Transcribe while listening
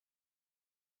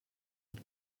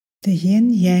The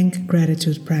Yin-Yang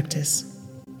Gratitude Practice.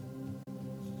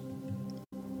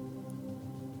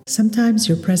 Sometimes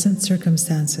your present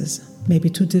circumstances may be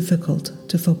too difficult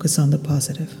to focus on the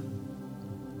positive.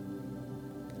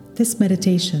 This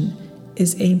meditation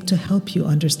is aimed to help you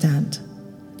understand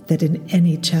that in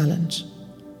any challenge,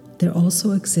 there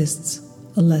also exists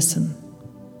a lesson.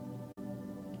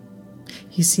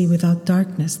 You see, without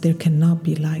darkness, there cannot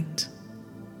be light.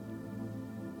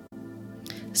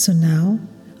 So now,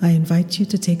 I invite you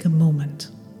to take a moment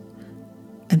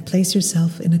and place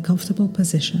yourself in a comfortable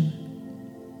position.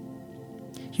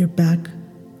 Your back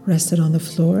rested on the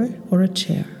floor or a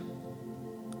chair.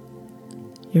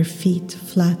 Your feet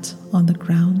flat on the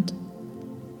ground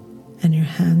and your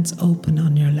hands open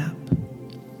on your lap.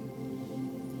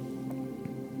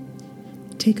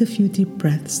 Take a few deep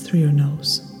breaths through your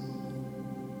nose,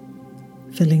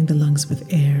 filling the lungs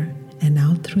with air and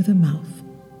out through the mouth.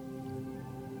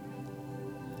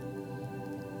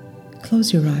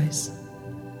 Close your eyes.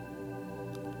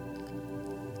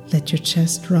 Let your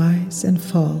chest rise and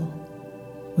fall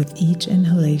with each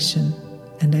inhalation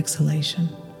and exhalation.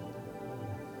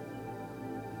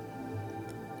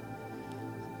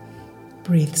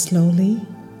 Breathe slowly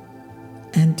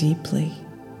and deeply.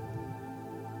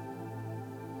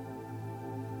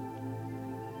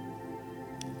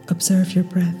 Observe your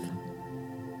breath.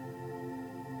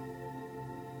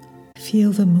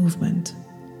 Feel the movement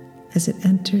as it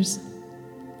enters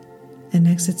and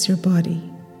exits your body.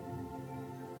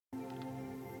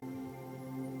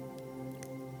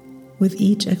 With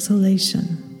each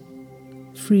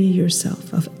exhalation, free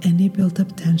yourself of any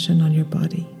built-up tension on your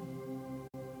body.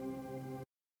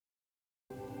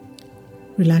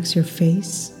 Relax your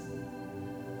face,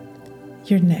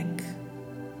 your neck,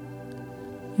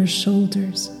 your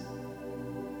shoulders,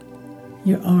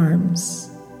 your arms,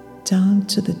 down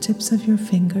to the tips of your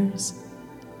fingers,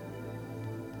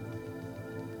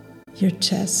 your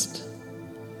chest,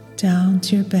 down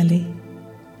to your belly,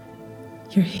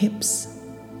 your hips,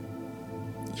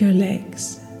 your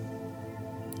legs,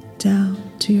 down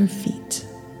to your feet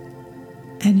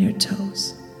and your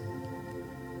toes.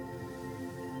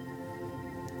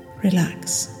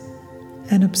 Relax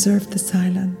and observe the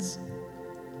silence.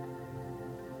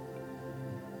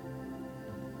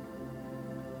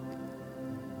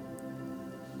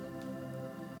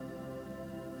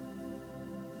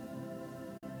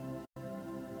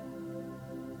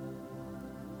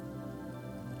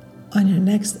 On your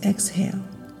next exhale,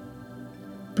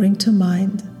 bring to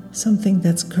mind something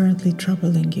that's currently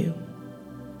troubling you.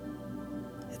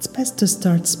 It's best to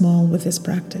start small with this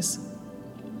practice.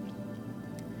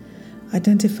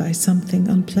 Identify something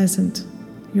unpleasant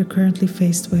you're currently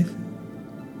faced with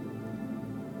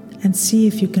and see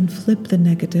if you can flip the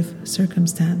negative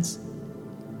circumstance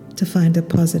to find a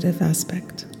positive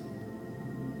aspect.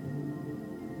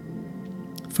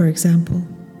 For example,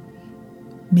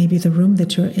 maybe the room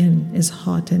that you're in is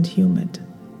hot and humid,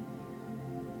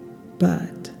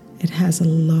 but it has a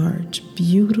large,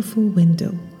 beautiful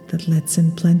window that lets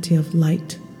in plenty of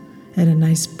light and a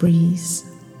nice breeze.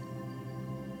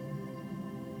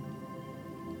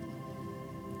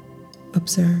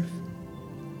 Observe.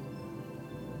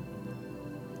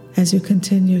 As you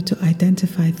continue to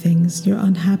identify things you're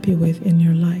unhappy with in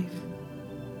your life,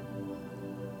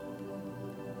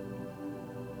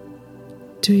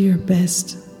 do your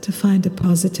best to find a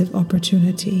positive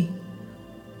opportunity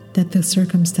that the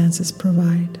circumstances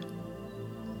provide.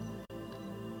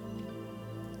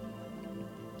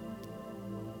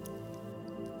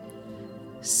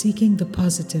 Seeking the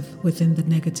positive within the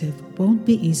negative won't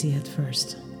be easy at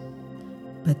first,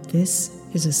 but this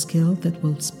is a skill that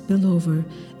will spill over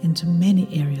into many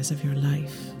areas of your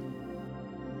life.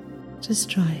 Just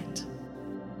try it.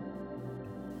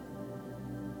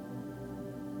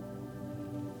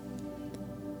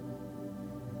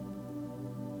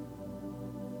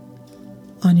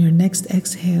 On your next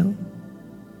exhale,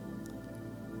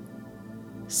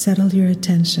 settle your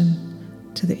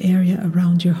attention to the area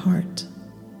around your heart.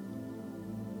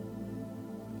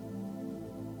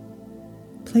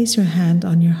 Place your hand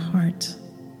on your heart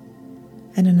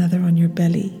and another on your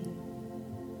belly.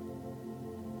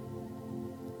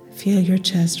 Feel your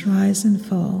chest rise and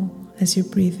fall as you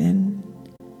breathe in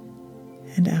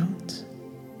and out.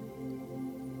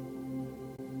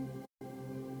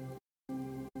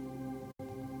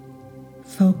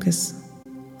 Focus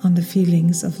on the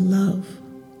feelings of love,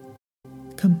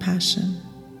 compassion,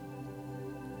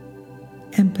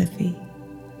 empathy,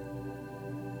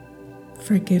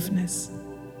 forgiveness.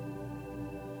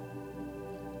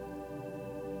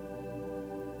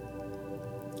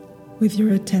 With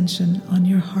your attention on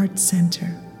your heart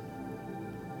center,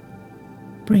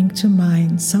 Bring to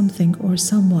mind something or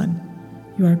someone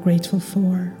you are grateful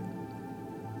for.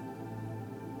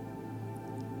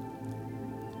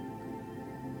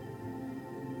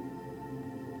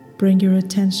 Bring your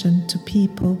attention to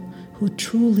people who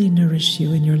truly nourish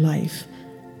you in your life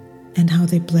and how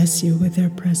they bless you with their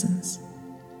presence.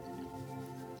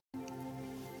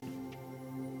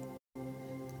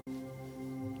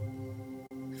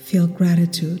 Feel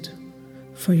gratitude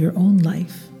for your own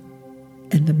life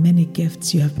and the many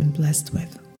gifts you have been blessed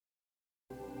with.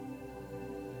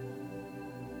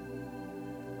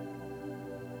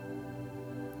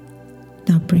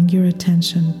 Now bring your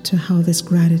attention to how this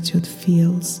gratitude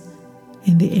feels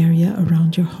in the area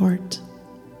around your heart.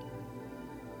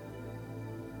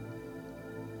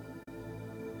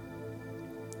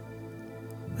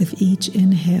 With each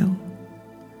inhale,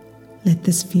 let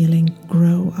this feeling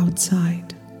grow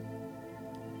outside,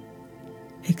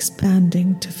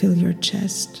 expanding to fill your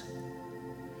chest,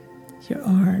 your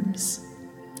arms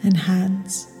and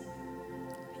hands,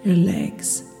 your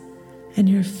legs and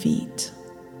your feet.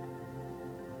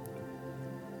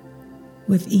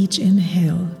 With each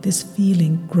inhale, this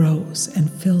feeling grows and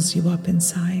fills you up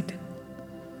inside.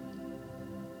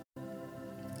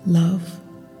 Love,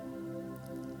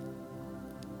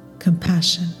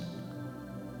 compassion,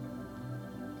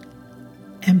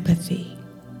 empathy,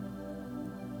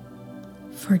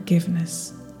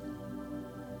 forgiveness.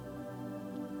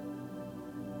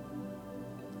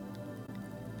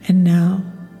 And now,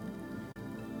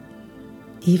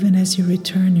 even as you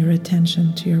return your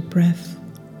attention to your breath,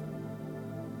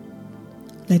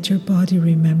 let your body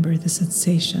remember the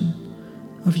sensation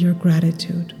of your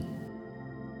gratitude.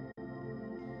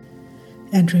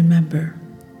 And remember,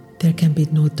 there can be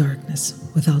no darkness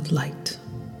without light.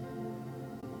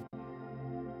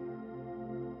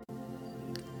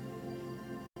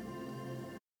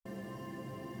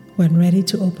 When ready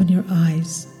to open your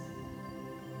eyes,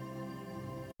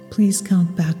 please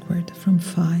count backward from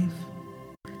 5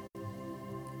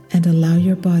 and allow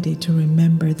your body to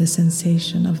remember the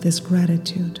sensation of this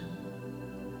gratitude.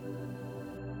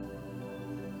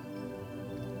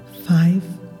 5,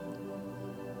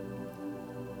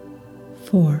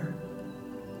 4,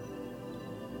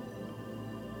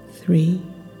 3,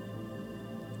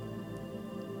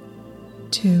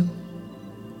 2,